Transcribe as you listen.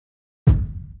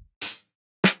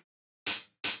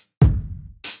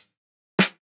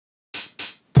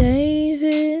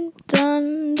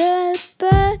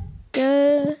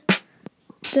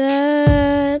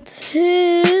That's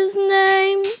his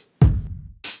name.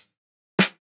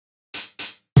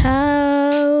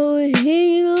 How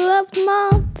he loved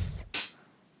moths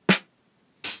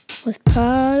was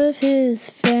part of his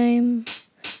fame.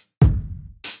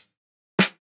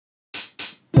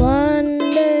 One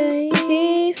day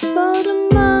he followed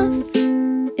a moth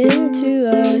into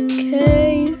a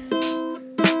cave.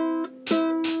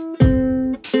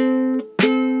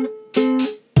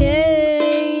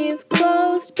 Cave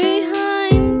closed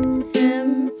behind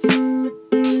him.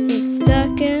 He was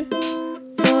stuck in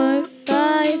for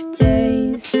 5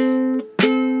 days.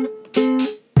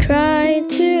 Tried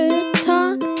to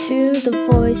talk to the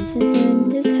voices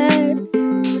in his head,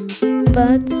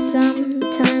 but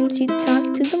sometimes he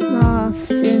talked to the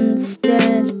moths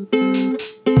instead.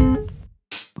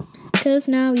 'Cause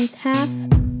now he's half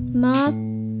moth,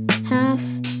 half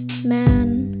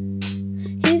man.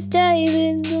 He's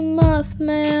David the Moth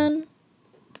Man.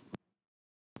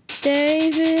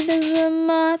 David the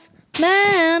Moth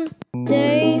Man.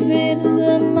 David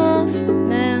the Moth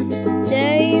Man.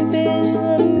 David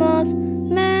the Moth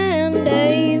Man.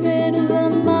 David the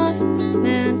Moth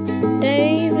Man.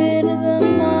 David the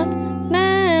Moth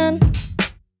Man.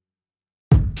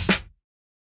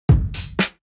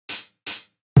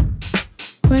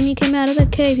 When he came out of the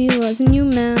cave, he was a new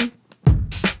man.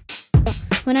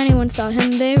 When anyone saw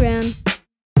him, they ran.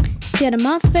 He had a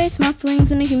moth face, moth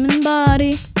wings, and a human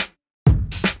body.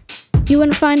 You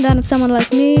wouldn't find that in someone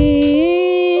like me.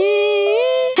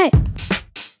 Hey!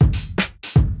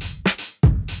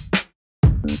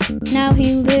 Now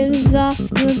he lives off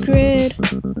the grid,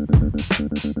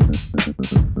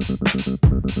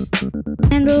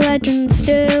 and the legend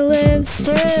still lives,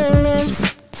 still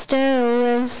lives, still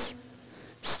lives,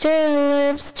 still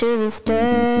lives to this day.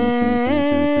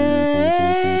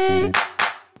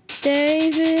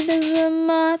 David the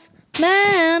Moth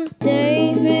Man.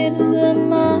 David the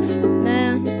Moth